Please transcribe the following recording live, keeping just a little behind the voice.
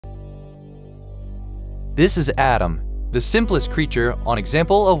This is Atom, the simplest creature, an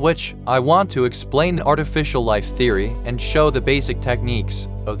example of which I want to explain the artificial life theory and show the basic techniques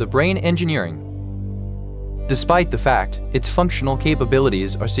of the brain engineering. Despite the fact its functional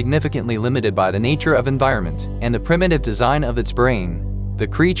capabilities are significantly limited by the nature of environment and the primitive design of its brain, the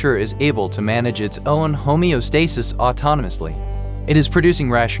creature is able to manage its own homeostasis autonomously. It is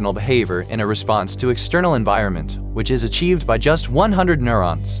producing rational behavior in a response to external environment, which is achieved by just 100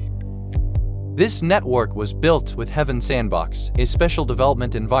 neurons. This network was built with Heaven Sandbox, a special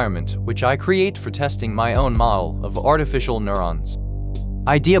development environment which I create for testing my own model of artificial neurons.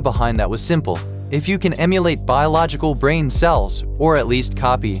 Idea behind that was simple. If you can emulate biological brain cells, or at least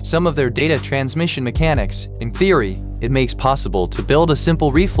copy some of their data transmission mechanics, in theory, it makes possible to build a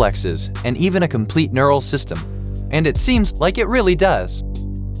simple reflexes and even a complete neural system. And it seems like it really does.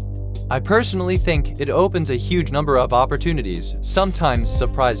 I personally think it opens a huge number of opportunities, sometimes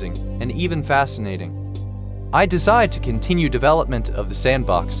surprising and even fascinating. I decide to continue development of the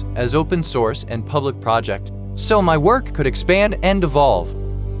Sandbox as open source and public project, so my work could expand and evolve.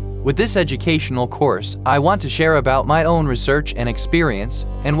 With this educational course, I want to share about my own research and experience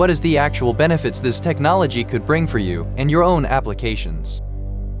and what is the actual benefits this technology could bring for you and your own applications.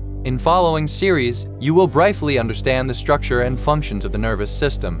 In following series, you will briefly understand the structure and functions of the nervous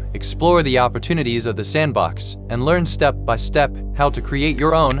system, explore the opportunities of the Sandbox, and learn step by step how to create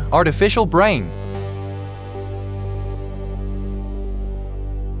your own artificial brain.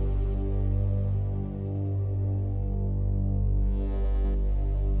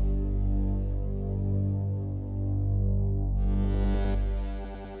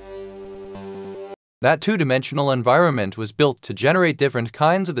 That two-dimensional environment was built to generate different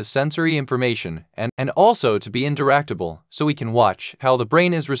kinds of the sensory information and also to be interactable, so we can watch how the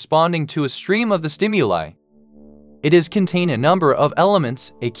brain is responding to a stream of the stimuli. It is contain a number of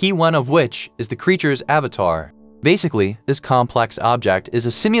elements, a key one of which is the creature's avatar. Basically, this complex object is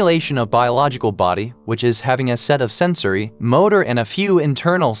a simulation of biological body, which is having a set of sensory, motor, and a few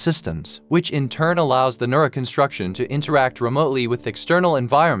internal systems, which in turn allows the neuroconstruction to interact remotely with the external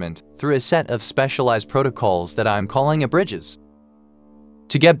environment through a set of specialized protocols that I'm calling bridges.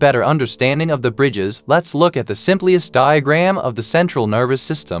 To get better understanding of the bridges, let's look at the simplest diagram of the central nervous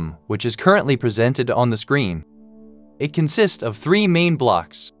system, which is currently presented on the screen. It consists of three main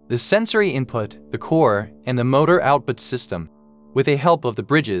blocks: the sensory input, the core, and the motor output system. With the help of the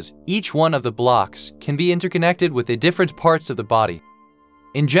bridges, each one of the blocks can be interconnected with the different parts of the body.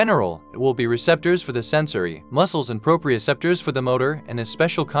 In general, it will be receptors for the sensory, muscles and proprioceptors for the motor, and a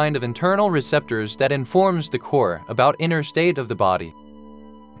special kind of internal receptors that informs the core about inner state of the body.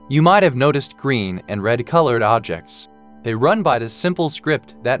 You might have noticed green and red colored objects. They run by this simple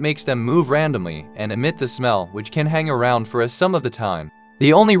script that makes them move randomly and emit the smell, which can hang around for some of the time.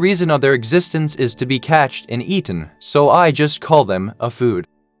 The only reason of their existence is to be catched and eaten, so I just call them a food.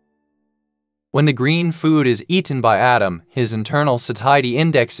 When the green food is eaten by Atom, his internal satiety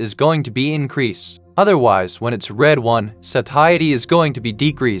index is going to be increased. Otherwise, when it's red one, satiety is going to be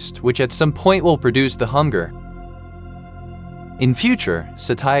decreased, which at some point will produce the hunger. In future,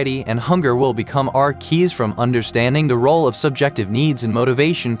 satiety and hunger will become our keys from understanding the role of subjective needs and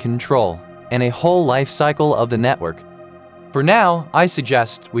motivation control, and a whole life cycle of the network. For now, I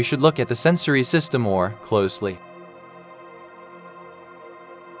suggest we should look at the sensory system more closely.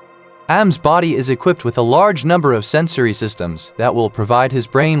 Atom's body is equipped with a large number of sensory systems that will provide his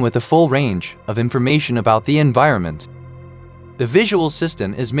brain with a full range of information about the environment. The visual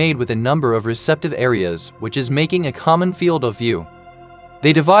system is made with a number of receptive areas, which is making a common field of view.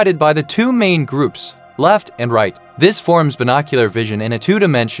 They divided by the two main groups, left and right. This forms binocular vision in a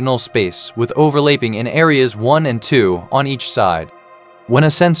two-dimensional space with overlapping in areas 1 and 2 on each side. When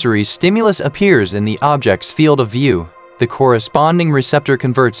a sensory stimulus appears in the object's field of view, the corresponding receptor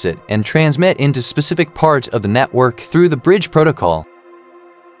converts it and transmits into specific part of the network through the bridge protocol.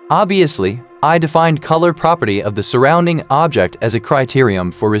 Obviously, I defined color property of the surrounding object as a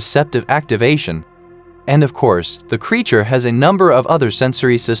criterion for receptive activation. And of course, the creature has a number of other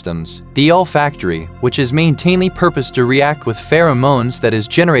sensory systems. The olfactory, which is mainly purposed to react with pheromones that is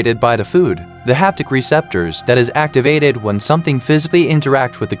generated by the food. The haptic receptors that is activated when something physically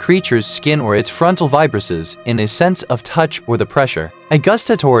interacts with the creature's skin or its frontal vibrisses in a sense of touch or the pressure. A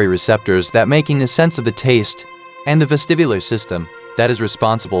gustatory receptors that making a sense of the taste. And the vestibular system that is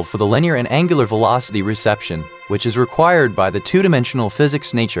responsible for the linear and angular velocity reception, which is required by the two-dimensional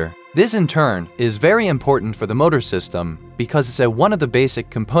physics nature. This in turn is very important for the motor system because it's one of the basic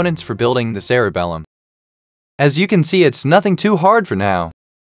components for building the cerebellum. As you can see, it's nothing too hard for now.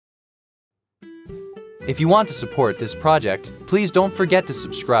 If you want to support this project, please don't forget to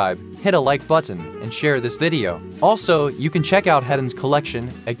subscribe, hit a like button, and share this video. Also, you can check out Hedon's collection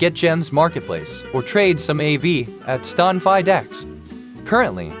at GetGems Marketplace or trade some AV at StonFi.dex.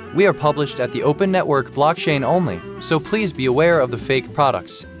 Currently, we are published at the Open Network blockchain only, so please be aware of the fake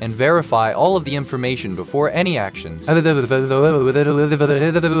products and verify all of the information before any actions.